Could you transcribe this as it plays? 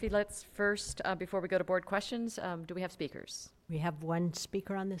Let's first, before we go to board questions, do we have speakers? We have one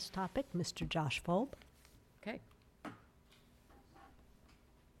speaker on this topic, Mr. Josh Volb. Okay.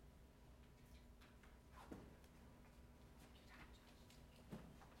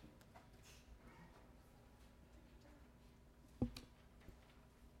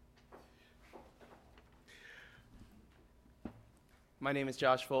 My name is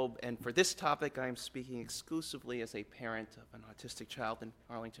Josh Volb, and for this topic, I am speaking exclusively as a parent of an autistic child in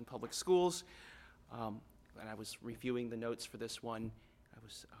Arlington Public Schools. When I was reviewing the notes for this one, I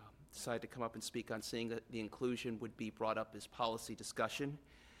was decided to come up and speak on seeing that the inclusion would be brought up as policy discussion.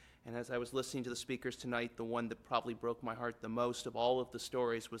 And as I was listening to the speakers tonight, the one that probably broke my heart the most of all of the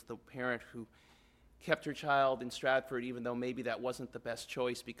stories was the parent who kept her child in Stratford, even though maybe that wasn't the best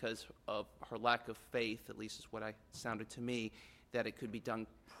choice because of her lack of faith, at least is what I sounded to me, that it could be done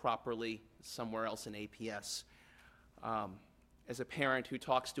properly somewhere else in APS. As a parent who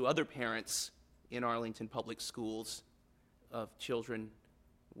talks to other parents in Arlington Public Schools of children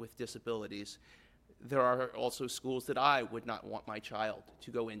with disabilities, there are also schools that I would not want my child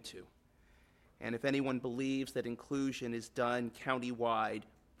to go into. And if anyone believes that inclusion is done countywide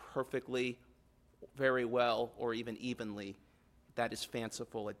perfectly, very well, or even evenly, that is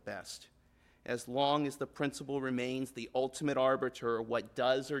fanciful at best. As long as the principal remains the ultimate arbiter of what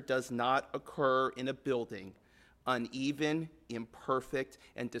does or does not occur in a building, uneven, imperfect,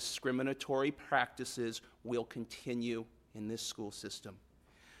 and discriminatory practices will continue in this school system.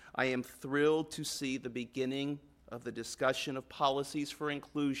 I am thrilled to see the beginning of the discussion of policies for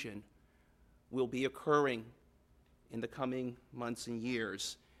inclusion will be occurring in the coming months and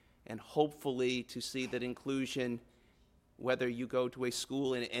years, and hopefully to see that inclusion, whether you go to a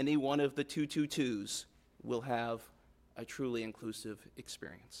school in any one of the 222s, will have a truly inclusive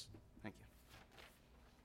experience.